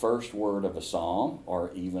saying the first word of a psalm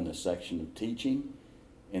or even a section of teaching,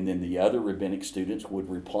 and then the other rabbinic students would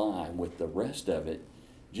reply with the rest of it,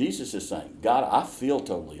 Jesus is saying, God, I feel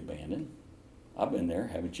totally abandoned. I've been there,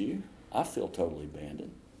 haven't you? I feel totally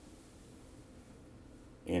abandoned.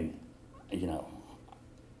 And, you know,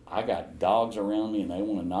 I got dogs around me and they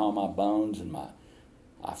want to gnaw my bones, and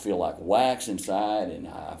I feel like wax inside, and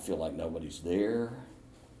I feel like nobody's there.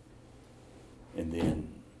 And then,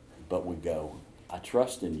 but we go, I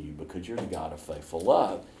trust in you because you're the God of faithful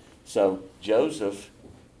love. So Joseph's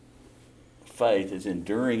faith is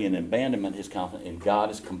enduring in abandonment. His confidence in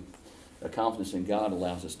God is a confidence in God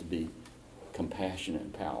allows us to be compassionate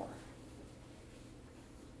and power.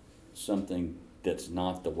 Something that's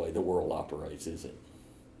not the way the world operates, is it?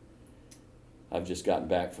 I've just gotten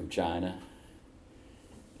back from China,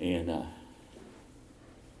 and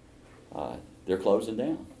they're closing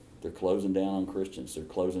down. They're closing down on Christians. They're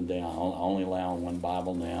closing down, only allowing one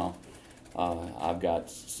Bible now. I've got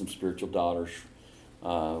some spiritual daughters.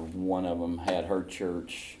 One of them had her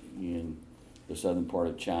church in the southern part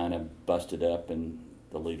of China busted up, and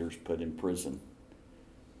the leaders put in prison.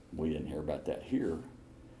 We didn't hear about that here,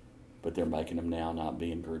 but they're making them now not be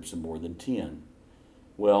in groups of more than 10.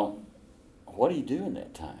 Well, what do you do in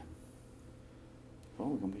that time? Well,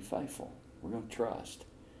 we're going to be faithful. We're going to trust.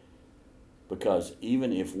 Because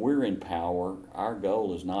even if we're in power, our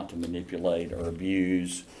goal is not to manipulate or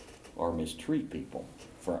abuse or mistreat people.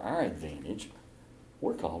 For our advantage,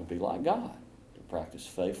 we're called to be like God, to practice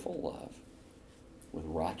faithful love with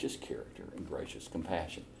righteous character and gracious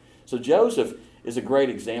compassion. So Joseph is a great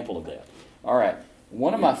example of that. All right.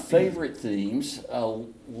 One of my favorite themes,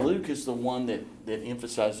 Luke is the one that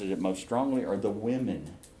emphasizes it most strongly, are the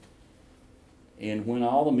women. And when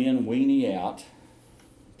all the men weenie out,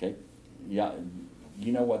 okay, yeah,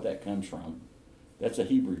 you know what that comes from. That's a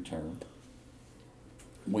Hebrew term.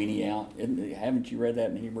 Weenie out. Haven't you read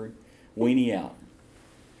that in Hebrew? Weenie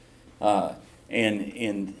out.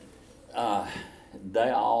 And they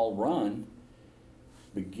all run,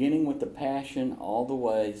 beginning with the Passion all the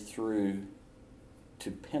way through to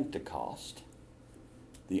Pentecost.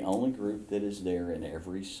 The only group that is there in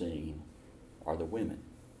every scene are the women.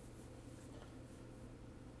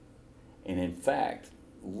 And in fact,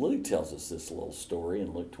 Luke tells us this little story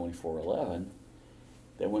in Luke 24:11,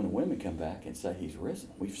 that when the women come back and say he's risen,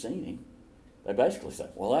 we've seen him, they basically say,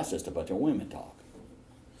 well, that's just a bunch of women talk.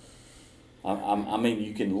 I mean,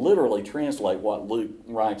 you can literally translate what Luke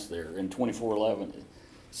writes there in 24:11.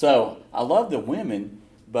 So I love the women,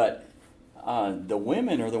 but the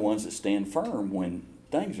women are the ones that stand firm when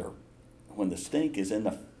the stink is in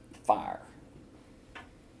the fire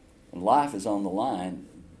and life is on the line.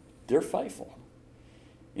 They're faithful.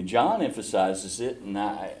 And John emphasizes it, and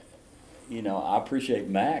I appreciate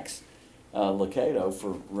Max Lucado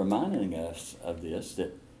for reminding us of this,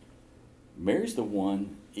 that Mary's the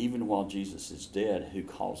one, even while Jesus is dead, who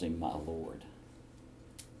calls him my Lord.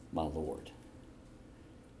 My Lord.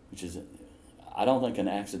 Which is, I don't think, an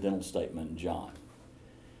accidental statement in John.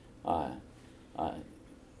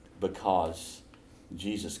 Because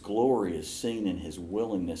Jesus' glory is seen in his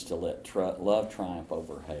willingness to let love triumph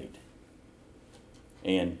over hate.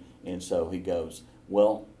 And so he goes,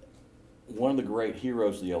 well, one of the great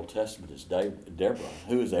heroes of the Old Testament is Deborah,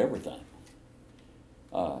 who is everything.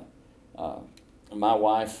 My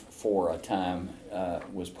wife, for a time,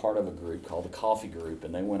 was part of a group called the Coffee Group,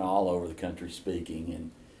 and they went all over the country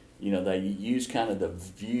speaking. And they used kind of the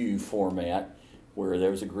View format, where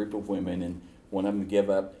there was a group of women, and one of them would get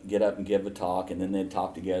up and give a talk, and then they'd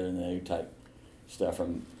talk together, and they'd take stuff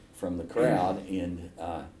from the crowd. And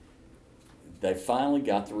they finally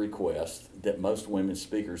got the request that most women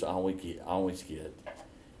speakers always get,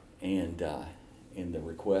 and the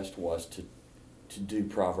request was to do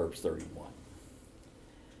Proverbs 31.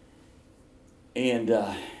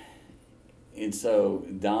 And so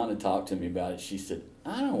Donna talked to me about it. She said,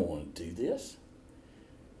 I don't want to do this.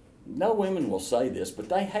 No women will say this, but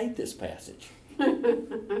they hate this passage.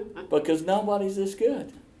 Because nobody's this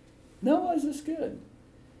good. Nobody's this good.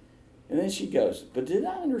 And then she goes, but did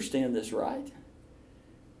I understand this right?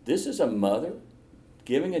 This is a mother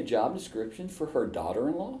giving a job description for her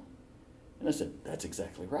daughter-in-law? And I said, that's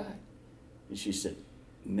exactly right. And she said,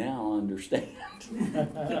 now I understand.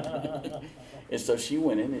 And so she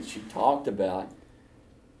went in and she talked about,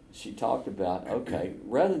 okay,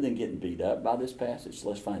 rather than getting beat up by this passage,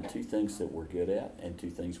 let's find two things that we're good at and two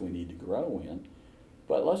things we need to grow in.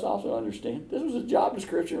 But let's also understand this was a job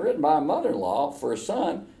description written by a mother-in-law for a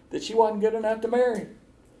son that she wasn't good enough to marry.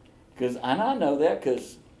 And I know that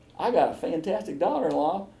because I got a fantastic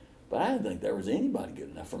daughter-in-law, but I didn't think there was anybody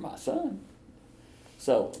good enough for my son.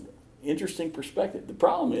 So, interesting perspective. The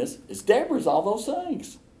problem is Deborah's all those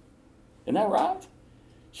things. Isn't that right?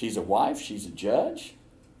 She's a wife. She's a judge.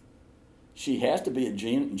 She has to be a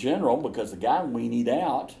general because the guy weaned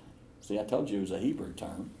out. See, I told you it was a Hebrew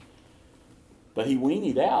term. But he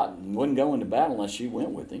weaned out and wouldn't go into battle unless she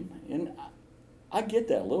went with him. And I get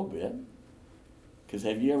that a little bit. Because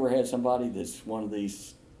have you ever had somebody that's one of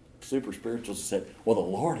these super spirituals that said, well, the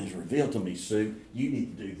Lord has revealed to me, Sue, you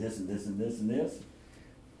need to do this and this and this and this?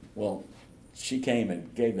 Well, she came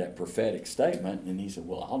and gave that prophetic statement, and he said,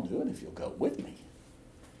 well, I'll do it if you'll go with me.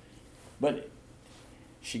 But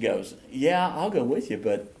she goes, yeah, I'll go with you,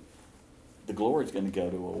 but the glory's going to go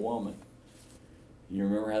to a woman. You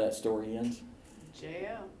remember how that story ends?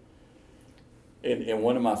 JL. And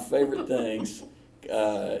one of my favorite things,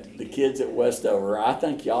 the kids at Westover, I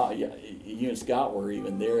think you and Scott were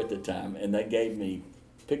even there at the time, and they gave me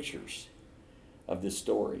pictures of this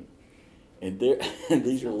story. And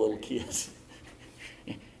these are little kids.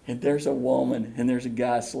 And there's a woman, and there's a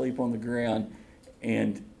guy asleep on the ground,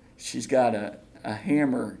 and she's got a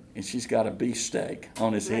hammer, and she's got a beefsteak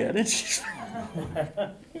on his head, and she's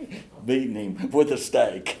beating him with a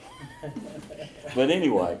stake. But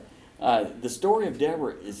anyway, the story of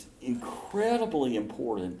Deborah is incredibly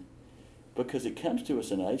important because it comes to us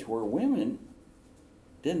in an age where women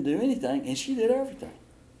didn't do anything, and she did everything.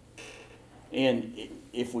 And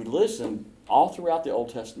if we listen, all throughout the Old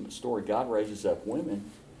Testament story, God raises up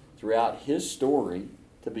women throughout his story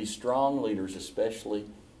to be strong leaders, especially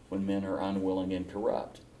when men are unwilling and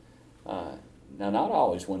corrupt. Now, not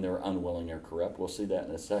always when they're unwilling or corrupt. We'll see that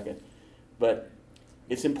in a second. But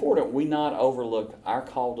it's important we not overlook our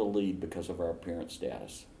call to lead because of our parent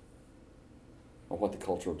status or what the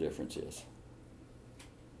cultural difference is.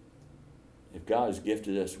 If God has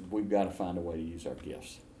gifted us, we've got to find a way to use our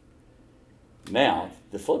gifts. Now,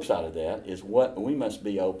 the flip side of that is what we must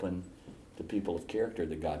be open to people of character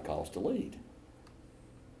that God calls to lead.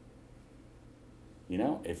 You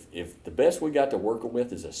know, if the best we got to work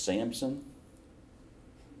with is a Samson,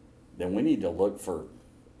 then we need to look for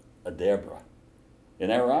a Deborah. Isn't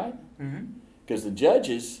that right? Because the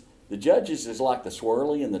judges is like the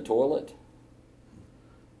swirly in the toilet.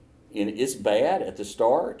 And it's bad at the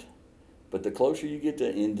start, But the closer you get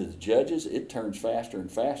into the Judges, it turns faster and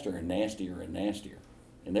faster and nastier and nastier.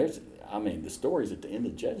 And the stories at the end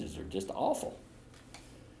of Judges are just awful.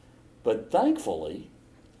 But thankfully,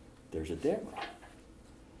 there's a Deborah.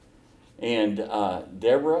 And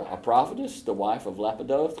Deborah, a prophetess, the wife of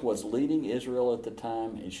Lapidoth, was leading Israel at the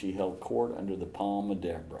time, and she held court under the palm of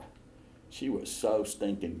Deborah. She was so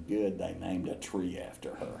stinking good, they named a tree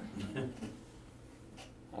after her.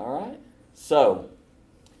 All right? So,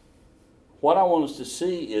 what I want us to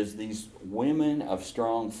see is these women of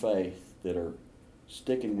strong faith that are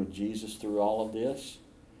sticking with Jesus through all of this.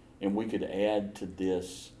 And we could add to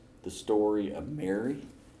this the story of Mary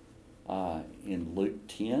in Luke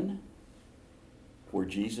 10, where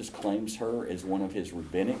Jesus claims her as one of his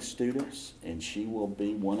rabbinic students, and she will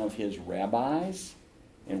be one of his rabbis,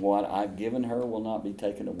 and what I've given her will not be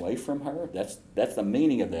taken away from her. That's the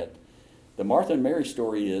meaning of that. The Martha and Mary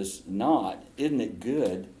story is not, isn't it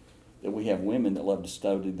good that we have women that love to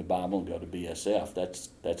study the Bible and go to BSF?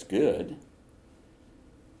 That's good.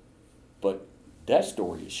 But that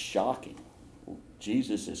story is shocking.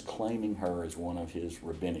 Jesus is claiming her as one of his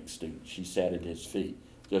rabbinic students. She sat at his feet,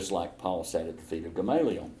 just like Paul sat at the feet of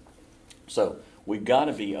Gamaliel. So we've got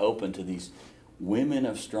to be open to these women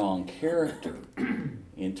of strong character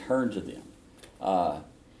and turn to them.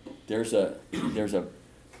 There's a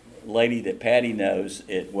lady that Patty knows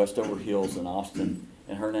at Westover Hills in Austin,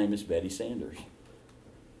 and her name is Betty Sanders.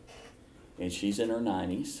 And she's in her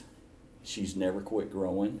 90s. She's never quit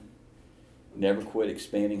growing, never quit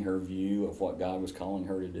expanding her view of what God was calling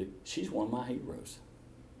her to do. She's one of my heroes.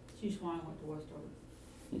 She's why I went to Westover.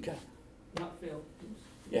 Okay. Not Phil.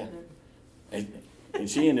 Yeah. And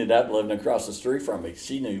she ended up living across the street from me.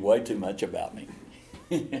 She knew way too much about me.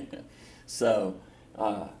 So,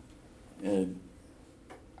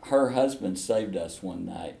 her husband saved us one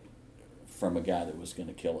night from a guy that was going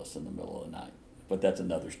to kill us in the middle of the night. But that's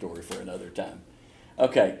another story for another time.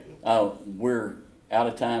 Okay, we're out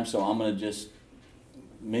of time, so I'm going to just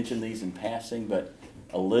mention these in passing. But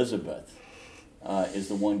Elizabeth is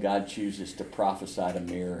the one God chooses to prophesy to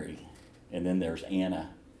Mary. And then there's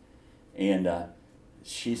Anna. And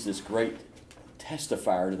she's this great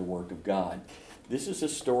testifier to the work of God. This is a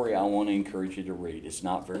story I want to encourage you to read. It's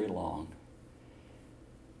not very long.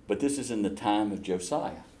 But this is in the time of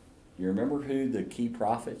Josiah. You remember who the key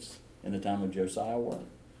prophets in the time of Josiah were?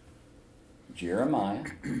 Jeremiah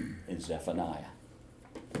and Zephaniah.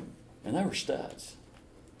 And they were studs.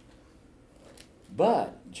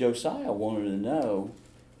 But Josiah wanted to know,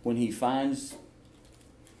 when he finds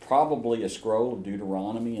probably a scroll of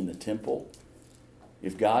Deuteronomy in the temple,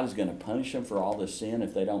 if God is going to punish them for all this sin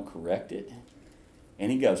if they don't correct it.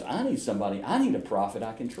 And he goes, I need a prophet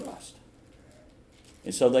I can trust.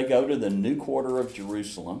 And so they go to the new quarter of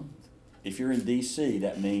Jerusalem. If you're in D.C.,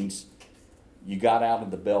 that means you got out of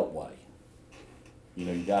the Beltway. You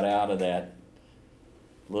know, you got out of that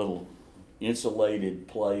little insulated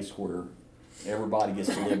place where everybody gets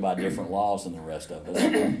to live by different laws than the rest of us,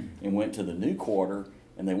 and went to the new quarter,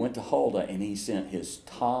 and they went to Huldah, and he sent his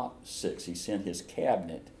top 6. He sent his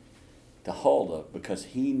cabinet to Huldah because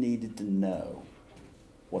he needed to know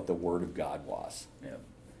what the Word of God was. Yeah.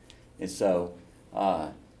 And so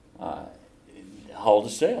Huldah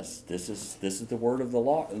says, this is the word of the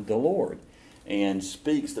Lord, and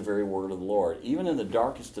speaks the very word of the Lord, even in the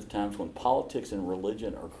darkest of times when politics and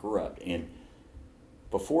religion are corrupt. And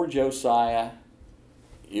before Josiah,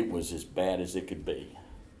 it was as bad as it could be.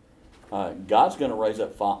 God's going to raise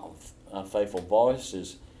up faithful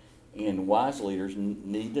voices, and wise leaders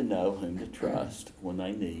need to know whom to trust when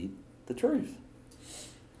they need the truth.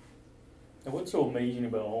 And what's so amazing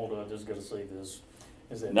about Huldah, I just got to say this,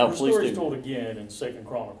 is that No, her please story do. is told again in 2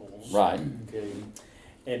 Chronicles. Right. Okay.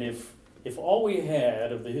 And if all we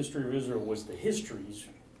had of the history of Israel was the histories,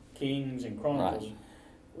 Kings and Chronicles, Right.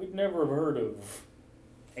 we'd never have heard of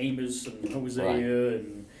Amos and Hosea,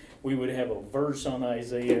 and we would have a verse on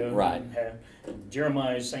Isaiah. Right. And have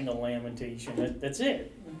Jeremiah sang a lamentation. That's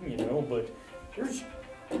it, you know. But there's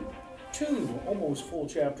 2 almost full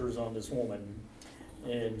chapters on this woman,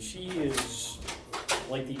 and she is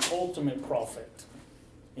like the ultimate prophet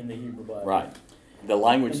in the Hebrew Bible. Right. The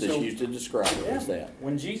language And that's so- used to describe it is that.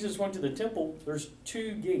 When Jesus went to the temple, there's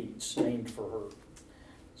 2 gates named for her.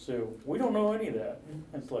 So we don't know any of that.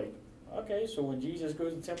 It's like, okay, so when Jesus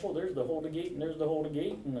goes to the temple, there's the Huldah gate and there's the Huldah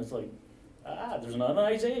gate, and it's like, there's not an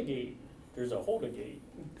Isaiah gate. There's a Huldah gate.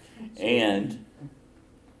 So, And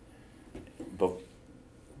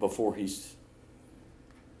before he's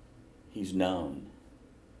known,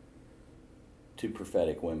 2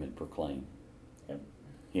 prophetic women proclaim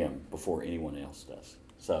him before anyone else does.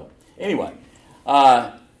 So anyway,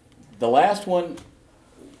 The last one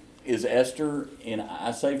is Esther, and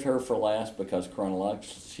I saved her for last because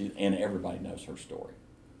chronologically, and everybody knows her story.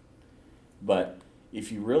 But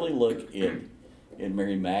if you really look at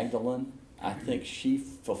Mary Magdalene, I think she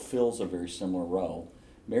fulfills a very similar role.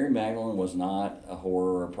 Mary Magdalene was not a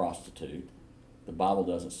whore or a prostitute. The Bible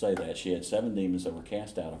doesn't say that. She had 7 demons that were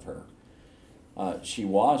cast out of her. She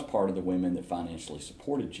was part of the women that financially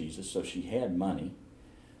supported Jesus, so she had money.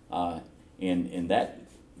 And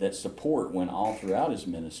that support went all throughout his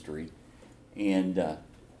ministry. And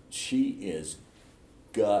she is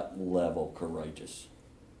gut level courageous.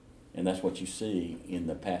 And that's what you see in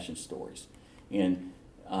the Passion stories. And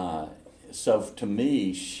so to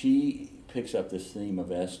me, she picks up this theme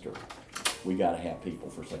of Esther. We got to have people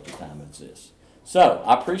for such a time as this. So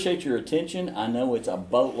I appreciate your attention. I know it's a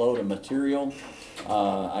boatload of material.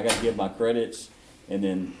 I got to give my credits. And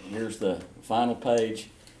then here's the final page.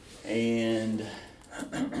 And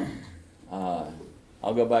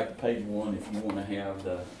I'll go back to page 1 if you want to have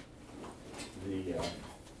the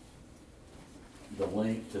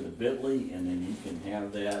link to the bit.ly, and then you can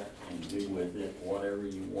have that and do with it whatever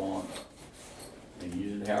you want and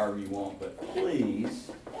use it however you want. But please,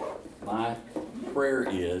 my prayer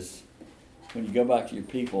is, when you go back to your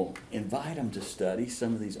people, invite them to study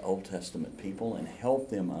some of these Old Testament people and help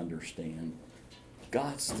them understand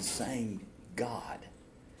God's the same God.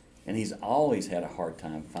 And he's always had a hard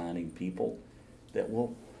time finding people that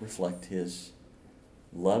will reflect his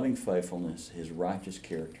loving faithfulness, his righteous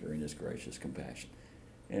character, and his gracious compassion.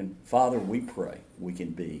 And Father, we pray we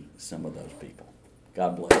can be some of those people.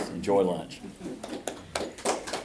 God bless. Enjoy lunch.